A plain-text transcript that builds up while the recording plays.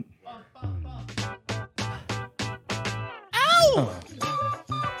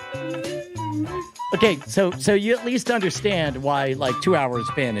Okay, so you at least understand why like 2 hours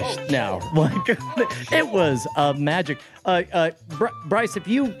vanished now. Like it was magic. Bryce, if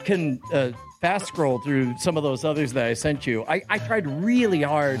you can fast scroll through some of those others that I sent you, I tried really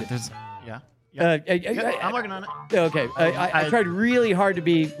hard. I'm working on it. Okay, I tried really hard to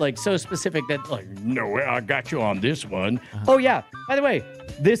be like so specific that like, no, I got you on this one. Oh yeah, by the way,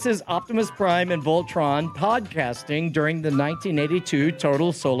 this is Optimus Prime and Voltron podcasting during the 1982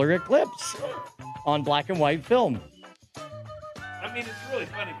 total solar eclipse on black and white film. I mean, it's really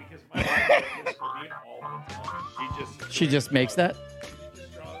funny because my wife does this for me all the time. She just makes that.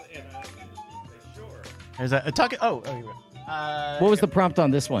 Just draws and I say, sure. There's a talking. Oh, here we go. What was the prompt on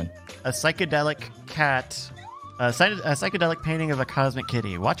this one? A psychedelic cat. A psychedelic painting of a cosmic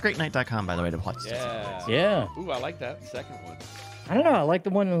kitty. WatchGreatNight.com, by the way, to watch this. Yeah. Yeah. Ooh, I like that second one. I don't know. I like the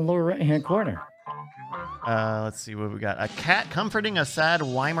one in the lower right-hand corner. Let's see what we got. A cat comforting a sad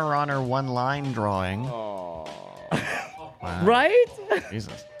Weimaraner one-line drawing. Oh. Wow. Right?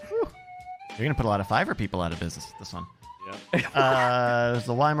 Jesus. Whew. You're going to put a lot of Fiverr people out of business with this one. Yeah. There's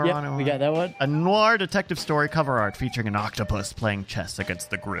the Weimaraner Yep, we got that one. A noir detective story cover art featuring an octopus playing chess against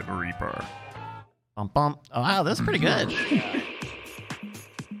the Grim Reaper. Bum, bum. Oh, wow, that's pretty good.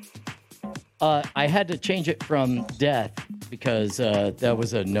 I had to change it from death because that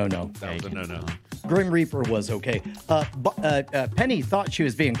was a no-no. That was a no-no. Grim Reaper was okay. Penny thought she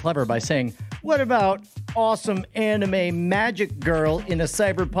was being clever by saying, what about awesome anime magic girl in a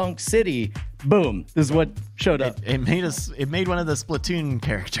cyberpunk city? Boom. This is what showed up. It made one of the Splatoon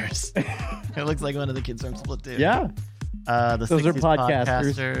characters. It looks like one of the kids from Splatoon. Yeah. Those are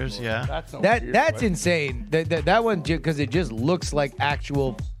podcasters. Yeah. That's insane. That one, because it just looks like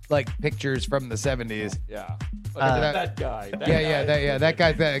actual like pictures from the 70s. Yeah. Look at that guy. That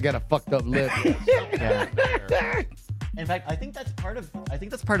guy's got a fucked up lip. Yeah. In fact, I think that's part of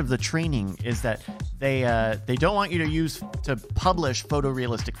the training is that they don't want you to publish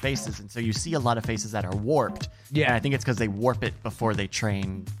photorealistic faces, and so you see a lot of faces that are warped. Yeah, and I think it's because they warp it before they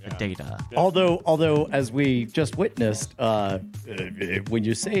train the data. Although, as we just witnessed, when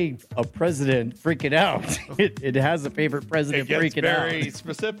you say a president freaking out, it has a favorite president It gets freaking out. very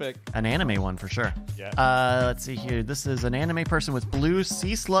specific. An anime one for sure. Yeah. Let's see here. This is an anime person with blue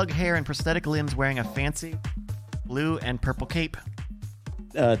sea slug hair and prosthetic limbs wearing a fancy blue and purple cape.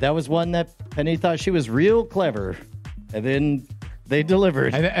 That was one that Penny thought she was real clever, and then they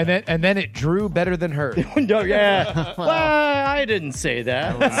delivered. And then it drew better than her. No, yeah. Well, I didn't say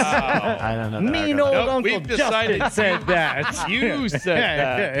that. Wow. I don't know. Mean old Nope, Uncle we've decided Justin said that. You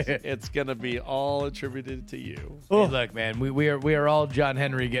said that. It's going to be all attributed to you. Hey, look, man, we are all John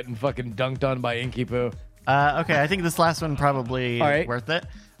Henry getting fucking dunked on by Inky Poo. Okay, I think this last one probably All right. worth it.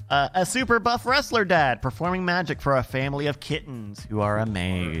 A super buff wrestler dad performing magic for a family of kittens who are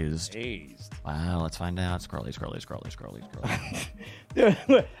amazed. Wow, let's find out. Scrolly.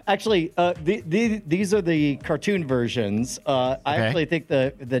 Actually, these are the cartoon versions. I actually think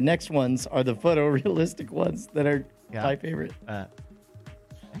the next ones are the photorealistic ones that are my favorite.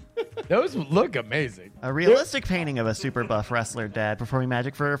 Those look amazing. A realistic painting of a super buff wrestler dad performing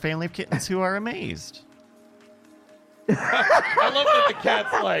magic for a family of kittens who are amazed. I love that the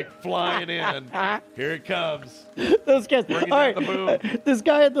cat's like flying in. Here it comes. Those cats. All Bring it right, down the boom. this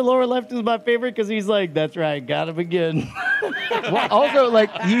guy at the lower left is my favorite because he's like, "That's right, gotta begin." Well, also,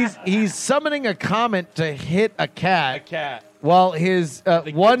 like he's summoning a comet to hit a A cat, cat. while his kids are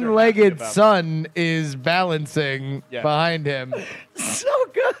happy one-legged about it. son is balancing Yeah. behind him. So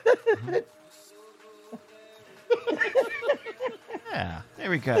good. Yeah, there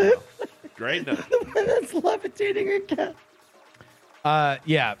we go. Great enough. That's levitating a cat.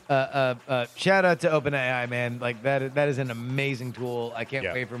 Shout out to OpenAI, man. Like that is an amazing tool. I can't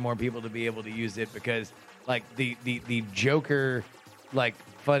Yeah. wait for more people to be able to use it because like the Joker like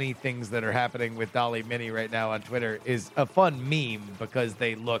funny things that are happening with Dolly Mini right now on Twitter is a fun meme because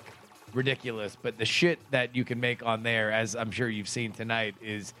they look ridiculous, but the shit that you can make on there, as I'm sure you've seen tonight,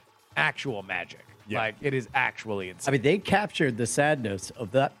 is actual magic. Yeah. Like it is actually I insane. mean, they captured the sadness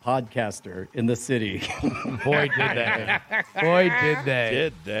of that podcaster in the city. Boy, did they. Boy, did they.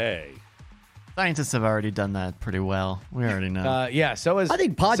 Did they? Scientists have already done that pretty well. We already know. Yeah, so is I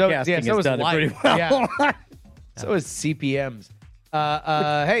think podcasting has done it pretty well. Yeah. So is CPMs.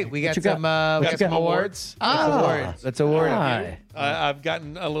 Hey, we got you got? some awards. Let's award them. Hi. I've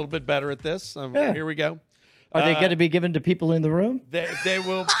gotten a little bit better at this. Yeah. Here we go. Are they going to be given to people in the room? They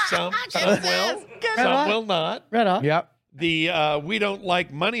will. Some will. Some will not. Right on. Yep. The We Don't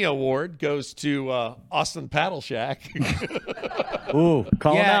Like Money Award goes to Austin Paddle Shack. Ooh,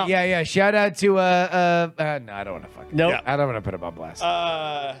 call him out. Yeah. Shout out to no, I don't want to fucking. Nope. Yeah. I don't want to put him on blast.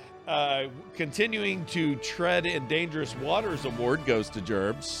 Continuing to tread in dangerous waters award goes to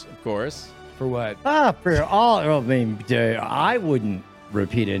Gerbs, of course. For what? For all, I mean, I wouldn't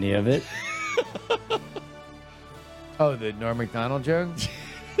repeat any of it. Oh, the Norm Macdonald joke.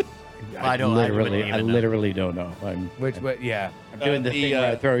 I literally don't know. Which? Yeah. I'm doing the thing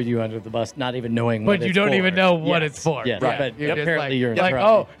where I throw you under the bus, not even knowing what But you it's don't for. even know what Yes. it's for. Yes, Right. but You're just apparently you're like,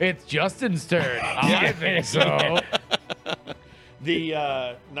 interrupting. oh, it's Justin's turn. I think so.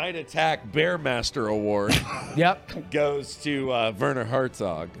 The Night Attack Bearmaster Award Yep. goes to Werner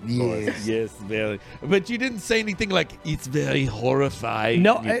Herzog. Of course. Yes, very. But you didn't say anything like it's very horrifying.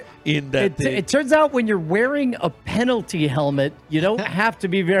 No, in that it turns out when you're wearing a penalty helmet, you don't have to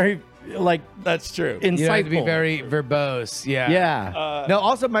be very that's true. insightful. You have to be very verbose. Yeah. Yeah. No,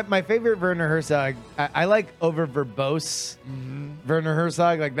 also my favorite Werner Herzog, I like over verbose Werner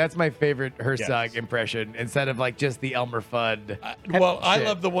Herzog. Like that's my favorite Herzog impression instead of like just the Elmer Fudd. I shit.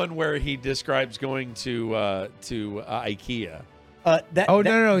 love the one where he describes going to IKEA. No,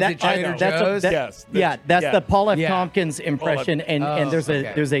 is it Trader Joe's? Yes. That's Yeah. the Paul F. Yeah. Tompkins impression, and there's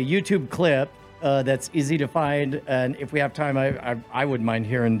okay. there's a YouTube clip that's easy to find, and if we have time, I wouldn't mind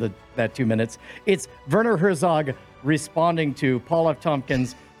hearing that 2 minutes. It's Werner Herzog responding to Paul F.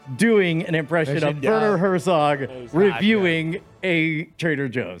 Tompkins doing an impression of Werner Herzog reviewing a Trader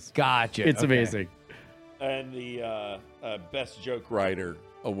Joe's. Gotcha. It's amazing. And the Best Joke Writer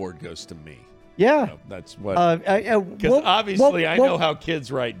Award goes to me. Yeah. So that's what. Because obviously I know how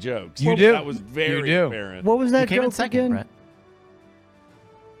kids write jokes. You do. That was very apparent. What was that came in joke second, again? Brett.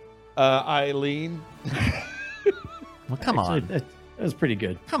 Eileen. Well, come Actually, on. that was pretty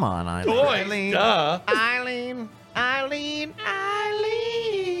good. Come on, Eileen. Toys. Duh. Eileen.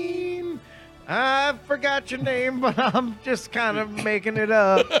 I forgot your name, but I'm just kind of making it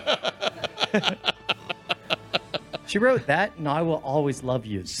up. She wrote that, and I will always love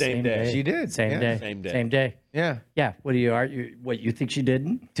you. Same day. She did. Same Yeah. day. Same day. Same day. Yeah. Yeah. What do you argue? What you think she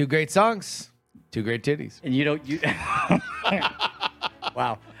didn't? 2 great songs. 2 great titties. And you don't.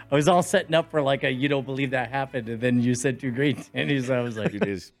 Wow. I was all setting up for like a you don't believe that happened, and then you said 2 great tennies. I was like, It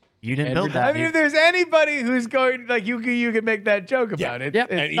is. You didn't build I that. I mean, if there's anybody who's going like you can make that joke about it. Yep.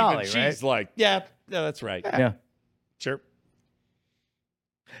 It's And Dolly, even right? she's like, yeah, that's right. yeah. Sure.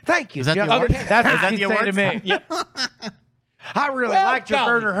 Thank you. Is that the John. award? That's Is what that she'd the say to awards? me. I really Well, liked your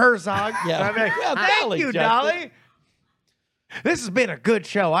Dolly. Werner Herzog. Yeah. I'm like, Well, thank Dolly, you, Justin. Dolly. This has been a good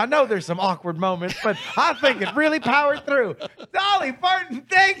show. I know there's some awkward moments, but I think it really powered through. Dolly Parton,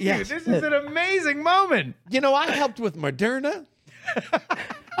 thank you. Yes. This is an amazing moment. You know, I helped with Moderna.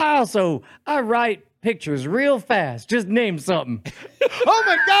 I write pictures real fast. Just name something. Oh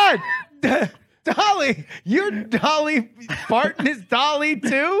my God. Dolly, your Dolly Parton is Dolly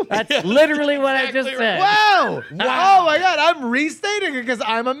too? That's literally what I just Exactly said. Wow. Oh my God. I'm restating it because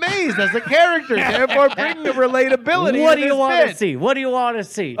I'm amazed as a character, therefore bringing the relatability. What to do you this want to bit. see? What do you want to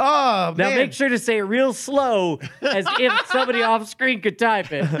see? Oh, Now man. make sure to say it real slow, as if somebody off screen could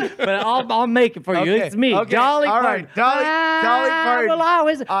type it. But I'll make it for you. Okay, It's me, okay, Dolly all Parton. right, Dolly Parton.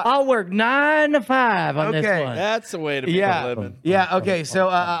 Well, I'll work 9 to 5 on this Okay. one. That's the way to make a Yeah, living. yeah. Okay, so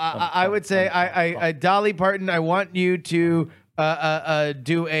I would say, I Dolly Parton, I want you to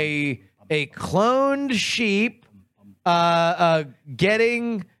do a cloned sheep,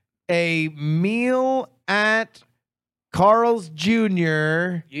 getting a meal at Carl's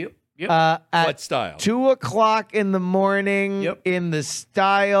Jr. Yep. At What style? 2:00 in the morning. Yep. In the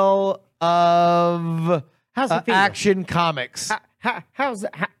style of How's it feel? Action Comics. How's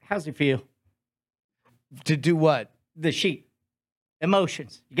it feel? To do what? The sheep.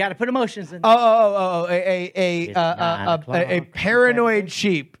 Emotions. You got to put emotions in. A It's 9 o'clock. a paranoid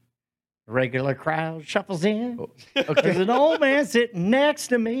sheep. Regular crowd shuffles in. There's an old man sitting next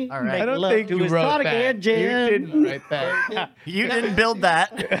to me. All right. Make I don't love think to you his wrote thought that. again, You Jim. didn't write that. You didn't build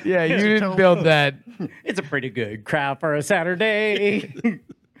that. Yeah, you didn't build that. It's a pretty good crowd for a Saturday.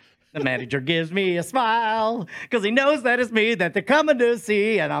 The manager gives me a smile because he knows that it's me that they're coming to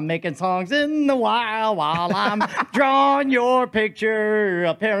see, and I'm making songs in the while I'm drawing your picture.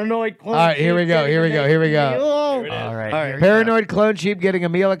 A paranoid clone. All right, here we go, here we go, here we go. All right. All right. here we Paranoid clone sheep getting a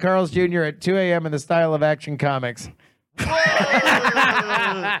meal at Carl's Jr. at 2 a.m. in the style of Action Comics.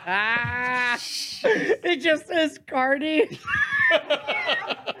 It just says Cardi.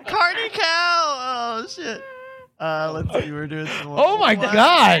 Cardi cow. Oh shit. Let's see. We're doing some. Oh my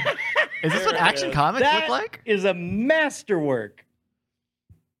God! Is this what Action Comics That look like? is a masterwork.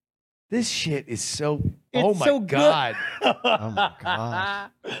 This shit is so. It's oh my so good. God! Oh my gosh.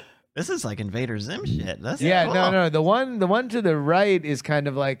 This is like Invader Zim shit. That's Yeah, cool. no. The one to the right is kind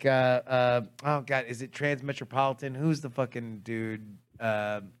of like oh god, is it Transmetropolitan? Who's the fucking dude?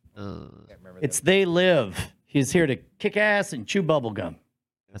 Can't remember. It's They Live. He's here to kick ass and chew bubblegum.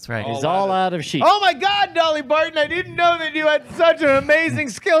 That's right. He's all out of sheep. Oh my God, Dolly Parton! I didn't know that you had such an amazing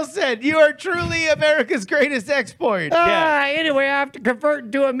skill set. You are truly America's greatest export. Anyway, I have to convert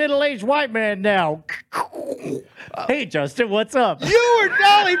into a middle-aged white man now. Hey, Justin, what's up? You were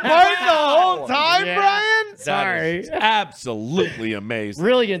Dolly Parton the whole time, Yeah. Brian. Sorry. Absolutely amazing.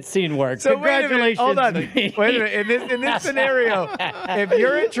 Brilliant scene work. So Congratulations. Wait a minute. Hold on. me. Wait a minute. In this scenario, if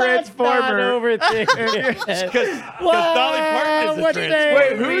you're a transformer, Because Dolly Parton is a transformer.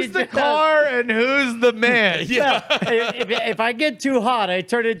 wait, who's the car and who's the man? Yeah. if I get too hot, I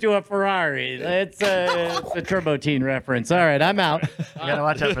turn into a Ferrari. It's a Turbo Teen reference. All right, I'm out. You gotta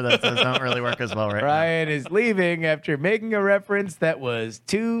watch out for those. Those don't really work as well right Brian is leaving after making a reference that was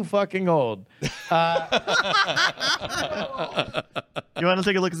too fucking old. now. You want to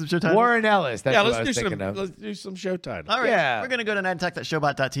take a look at some showtime? Warren Ellis. That's Yeah, what I let's was do thinking some. of. Let's do some show titles. All right. Yeah. We're gonna go to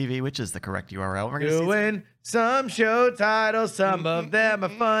nighttalk.showbot.tv, which is the correct URL. We're gonna see some- Doing some show titles. Some of them are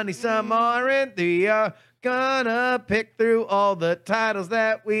funny, some aren't. We are gonna pick through all the titles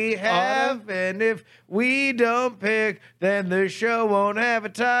that we have. And if we don't pick, then the show won't have a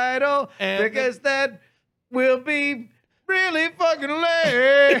title. And because that will be really fucking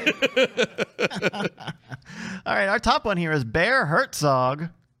lame. All right. Our top one here is Bear Herzog.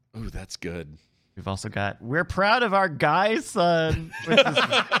 Ooh, that's good. We've also got We're Proud of Our Guy Son. Which is,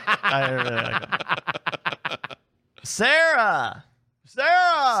 I really like it. Sarah.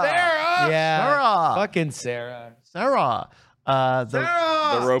 Yeah. Sarah. Fucking Sarah. Sarah. Sarah.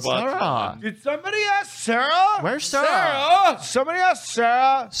 The robot. Sarah. Did somebody ask Sarah? Where's Sarah? Somebody asked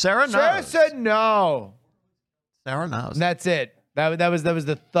Sarah. Sarah knows. Sarah said no. Sarah knows. And that's it. That was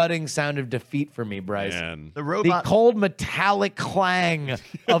the thudding sound of defeat for me, Bryce. Man. The The robot. cold metallic clang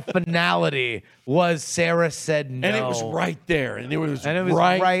of finality was Sarah said no. And it was right there. And it was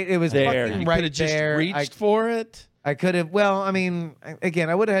right. It was there. fucking You right could have just there. reached for it. I could have. Well, I mean, again,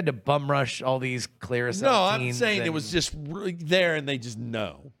 I would have had to bum rush all these Clearasil No, I'm teens saying it and- was just really there and they just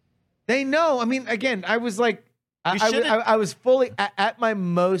know. They know. I mean, again, I was like, You should've- I was fully at my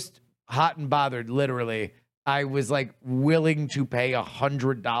most hot and bothered. Literally, I was like willing to pay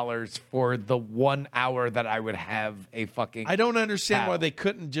 $100 for the 1 hour that I would have a fucking. I don't understand why Paddle. they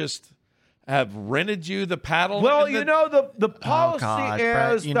couldn't just have rented you the paddle. Well, and you know, the policy God,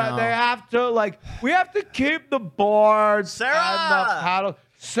 Brett, is you that know. they have to we have to keep the boards Sarah! and the paddle.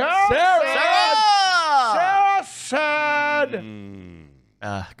 Sarah said.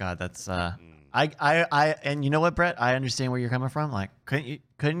 God, that's I and you know what, Brett? I understand where you're coming from. Like, couldn't you?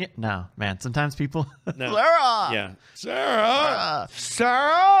 No, man. Sometimes people. No. Sarah. Yeah. Sarah,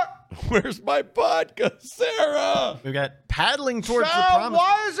 Sarah, where's my vodka? Sarah. We've got paddling towards the Sarah, promise.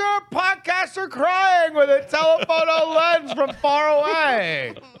 why is there a podcaster crying with a telephoto lens from far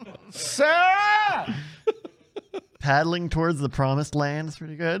away? Sarah. Paddling towards the promised land is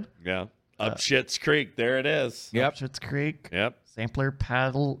pretty good. Yeah. Up Schitt's Creek. There it is. Yep. Schitt's Creek. Yep. Sampler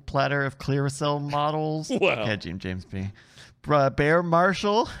paddle platter of Clearasil models. Wow. Okay, James B. Bear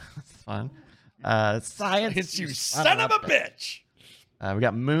Marshall. That's fun. Science. It's you son of a bitch. We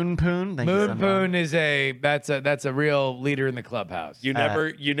got Moon Poon. Thank you, Moon Sunburn. Poon is that's a real leader in the clubhouse. You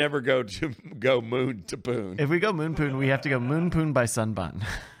never go moon to poon. If we go Moon Poon, we have to go Moon Poon by Sunbun.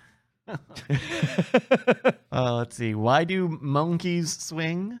 Let's see. Why do monkeys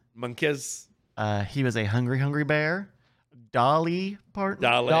swing? Monkeys. He was a hungry bear. Dolly Parton.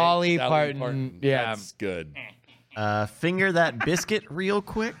 Dolly Parton. Yeah. That's good. Finger that biscuit real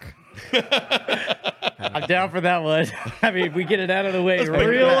quick. I'm down for that one. I mean, we get it out of the way real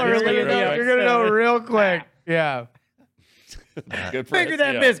that. early You're in gonna, the you're gonna know episode. real quick. Yeah. Good for Figure us,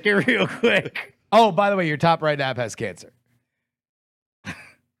 that yeah. biscuit real quick. Oh, by the way, your top right app has cancer.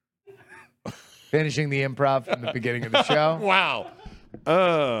 Finishing the improv from the beginning of the show. Wow.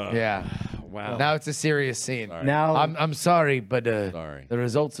 Yeah. Wow. Now it's a serious scene. Now, I'm sorry, but Sorry. the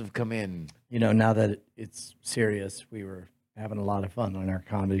results have come in. now that it's serious, we were having a lot of fun on our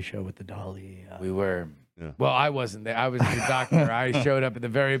comedy show with the Dolly. We were. Yeah. Well, I wasn't there. I was the doctor. I showed up at the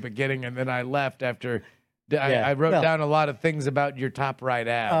very beginning, and then I left after. I wrote well- down a lot of things about your top right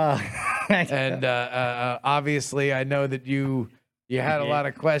app, and obviously, I know that you had a lot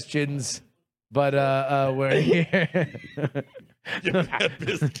of questions, but we're here. Give me that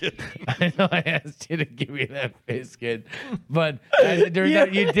biscuit. I know I asked you to give me that biscuit, but it turns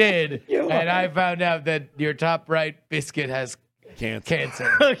out you did, and I found out that your top right biscuit has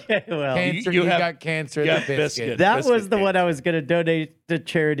cancer. Okay, well, Cancer. you You have- got cancer. you in got the biscuit. biscuit. that Biscuit was the one I was going to donate to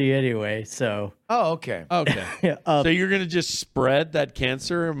charity anyway. So Oh, okay. Okay. yeah, So you're going to just spread that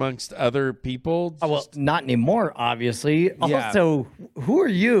cancer amongst other people? well, not anymore, obviously. Yeah. Also, who are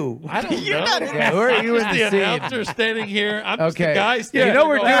you? I don't know. Yeah, who are you in the the scene? announcer standing here. I'm just the Okay. guy You standing know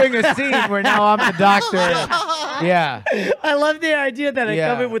we're there. doing a scene where now I'm the doctor. Yeah. I love the idea that I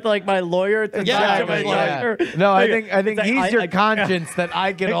Yeah. come in with like my lawyer to Yeah, talk to my yeah. lawyer. No, I Like, think it's like, he's your I- conscience that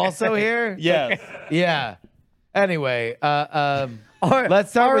I can also hear. Yes. Yeah. Anyway, Or- let's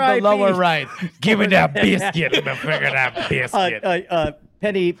start with the R.I.P. lower right. Give me that biscuit. Let me figure that biscuit.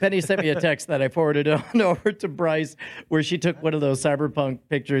 Penny sent me a text that I forwarded on over to Bryce, where she took one of those cyberpunk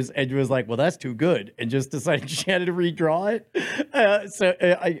pictures and was like, "Well, that's too good," and just decided she had to redraw it.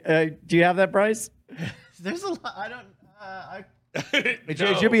 Do you have that, Bryce? There's a lot. I don't. It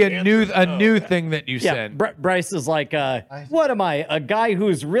should be a new thing that you Yeah, send. Bryce is like, what am I, a guy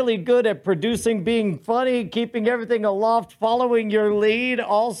who's really good at producing, being funny, keeping everything aloft, following your lead,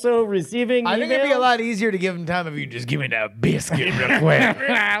 also receiving I think it'd be a emails? lot easier to give him time if you just give me that biscuit real quick.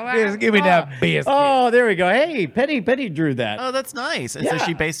 Just give me that biscuit. Oh, there we go. Hey, Penny drew that. Oh, that's nice. And Yeah. so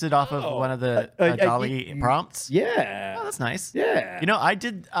she based it off of one of the Dolly prompts. Yeah. Oh, that's nice. Yeah. You know, I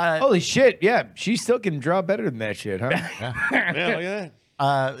did. Holy shit! Yeah, she still can draw better than that shit, huh? Yeah, look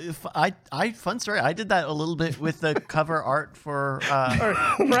at that. Fun story. I did that a little bit with the cover art for.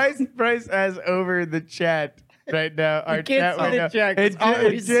 Bryce has over the chat right now. Our can't chat see right the now. chat, 'cause It's all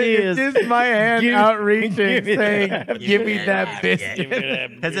we just, see it's is, just my hand give- outreaching, give me saying, that "Give me that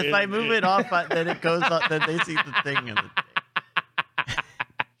biscuit." Because if I move it off, then it goes up. Then they see the thing. And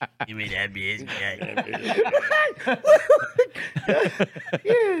Give me that biscuit.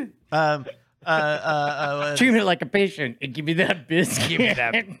 Treat me like a patient and give me that biscuit. Give me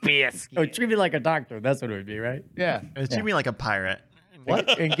that biscuit. Oh, treat me like a doctor. That's what it would be, right? Yeah. Treat me like a pirate.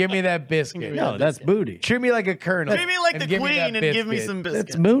 What? And give me that biscuit. No, that's booty. Treat me like a colonel. Treat me like and the give me queen that and give me biscuit. some biscuits.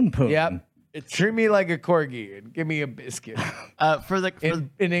 That's moon poon. Yep. Treat me like a corgi and give me a biscuit. For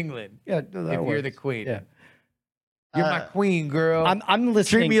In England. Yeah, no, that If you're the works. queen. Yeah. You're my queen, girl. I'm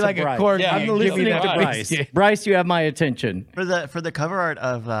listening Treat me to like a Bryce. corgi. Yeah, I'm give me listening that to Bryce. biscuit. Bryce, you have my attention. For the cover art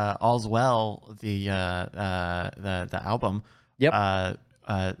of All's Well, the album. Yep.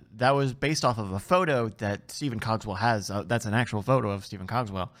 That was based off of a photo that Stephen Cogswell has. That's an actual photo of Stephen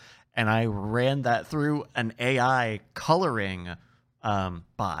Cogswell, and I ran that through an AI coloring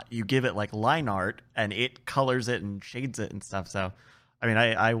bot. You give it like line art, and it colors it and shades it and stuff. So, I mean,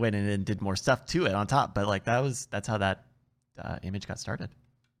 I went in and did more stuff to it on top, but like that's how that image got started.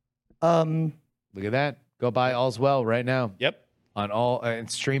 Look at that. Go buy All's Well right now. Yep. On all and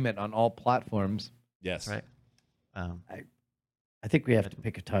stream it on all platforms. Yes. Right. I think we have to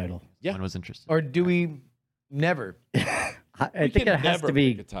pick a title. Yeah. One was interested. Or do we never? I think can it has never to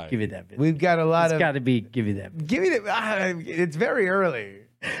be pick a title. give me that bit. We've got a lot It's of. got to be give me that bit. Give me the. It's very early.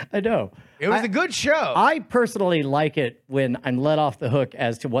 I know. It was a good show. I personally like it when I'm let off the hook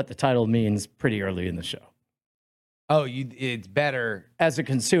as to what the title means pretty early in the show. It's better. As a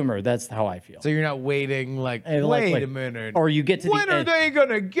consumer, that's how I feel. So you're not waiting like, Hey, wait a minute. Or you get to when the are end. they going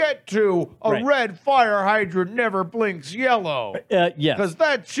to get to a Right. red fire hydrant never blinks yellow? Yes. Because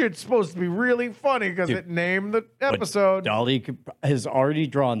that shit's supposed to be really funny because Dude, it named the But episode. Dolly has already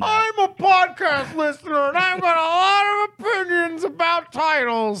drawn that. I'm a podcast listener and I've got a lot of opinions about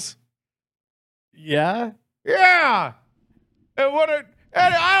titles. Yeah? Yeah.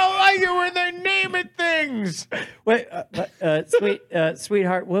 And I don't like it when they name it things. Wait,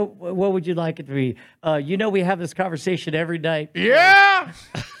 sweetheart, what would you like it to be? You know we have this conversation every night. Yeah.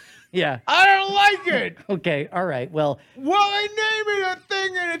 Yeah. I don't like it. Okay. All right. Well, Well, they name it a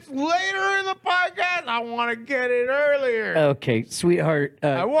thing and it's later in the podcast. I want to get it earlier. okay, sweetheart.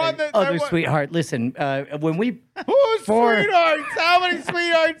 I want the- other I want- sweetheart. Listen, when we Who's for- sweethearts? How many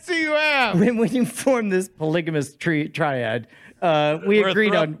sweethearts do you have? when you formed this polygamous triad, we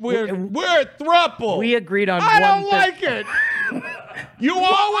agreed on We're a throuple. we agreed on I one don't thing. like it. You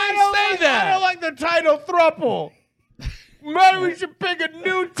always say that. I don't like the title thruple. Maybe we should pick a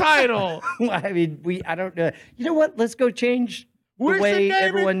new title. I mean, I don't know. You know what? Let's go change the We should way name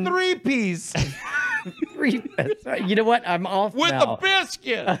everyone. it Three-Piece. You know what? I'm off with now. a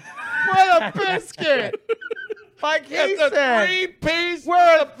biscuit. What a biscuit. Like he It's a said. three-piece. We're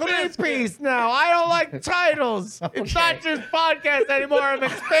a with biscuit. three-piece now. I don't like titles. It's not just podcast anymore. I'm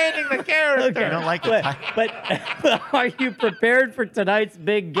expanding the character. I don't like it. but are you prepared for tonight's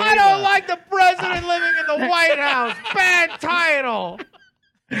big game? I don't like the president living in the White House. Bad title.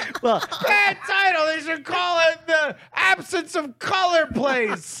 Well, Bad title. They should call it the absence of color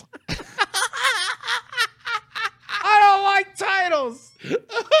place. I don't like titles.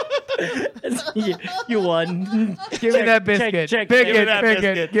 you won. Give me that biscuit. Check. Biscuit, Give me that biscuit.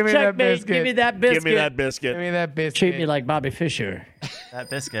 biscuit. Give me that Checkmate. biscuit. Give me that biscuit. Give me that biscuit. Give me that biscuit. Treat me like Bobby Fischer. That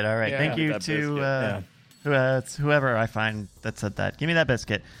biscuit. All right. Yeah. Thank you That to biscuit. whoever I find that said that. Give me that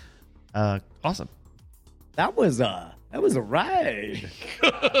biscuit. Awesome. That was a ride.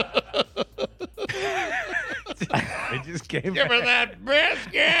 It just came. Give me that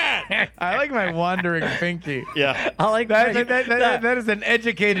biscuit. I like my wandering pinky. Yeah. I like That is an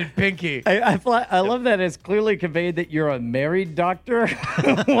educated pinky. I love that it's clearly conveyed that you're a married doctor.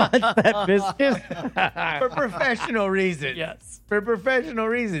 Wants that biscuit? For professional reasons. Yes. For professional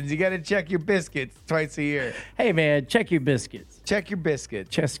reasons, you got to check your biscuits twice a year. Hey man, check your biscuits. Check your biscuits.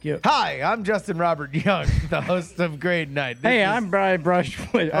 Check your. Hi, I'm Justin Robert Young, the host of Grade Night. This Hey, is- I'm Brian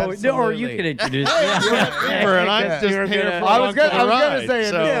Brushwood. Oh, no, or you Absolutely. can introduce me. Beaver, and I'm just You're here gonna- for I was along gonna for the say, ride, this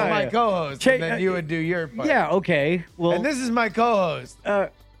so- is my co-host, Check- and then you would do your part. Yeah, okay. Well, And this is my co-host.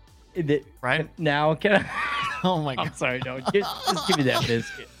 Brian? Now can I? Oh my God. I'm sorry, no. Just give me that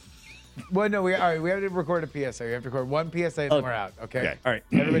biscuit. Well, no, we have to record a PSA. We have to record one PSA, then Okay. we're out. Okay. Okay. All right.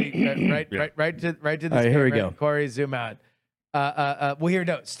 Everybody, right to the All right, camera. here we go. Corey, zoom out. Well, here,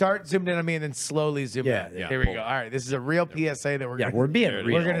 no. Start zoomed in on me and then slowly zoom Yeah, out. yeah. Here we go. All right. This is a real PSA that we're Yeah, gonna, we're being real.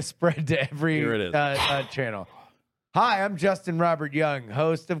 we're gonna spread to every Here it is. channel. Hi, I'm Justin Robert Young,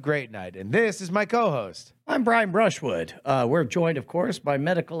 host of Great Night, and this is my co-host. I'm Brian Brushwood. We're joined, of course, by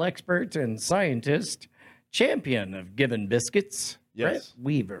medical expert and scientist, champion of Given Biscuits, Brett Yes.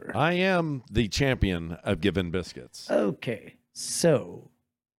 Weaver. I am the champion of giving biscuits. Okay, so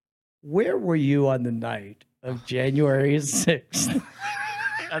where were you on the night of January 6th?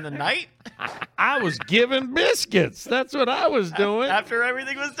 And the night I was giving biscuits. That's what I was doing. after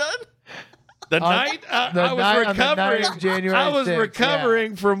everything was done? The night the I was night- on the night recovering. of January I was 6th,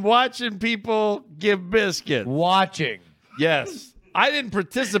 recovering from watching people give biscuits. Watching. Yes, I didn't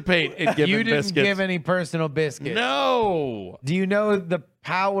participate in giving You didn't biscuits. give any personal biscuits. No. Do you know the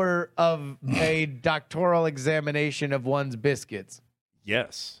power of a doctoral examination of one's biscuits?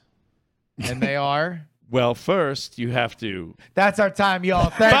 Yes. And they are? Well, first you have to That's our time, y'all.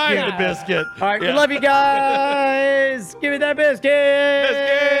 Thank buy you. the biscuit. All right, Yeah. we love you guys. Give me that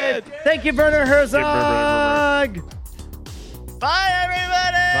biscuit. Biscuit. Thank you, Werner Herzog. Bye, everybody.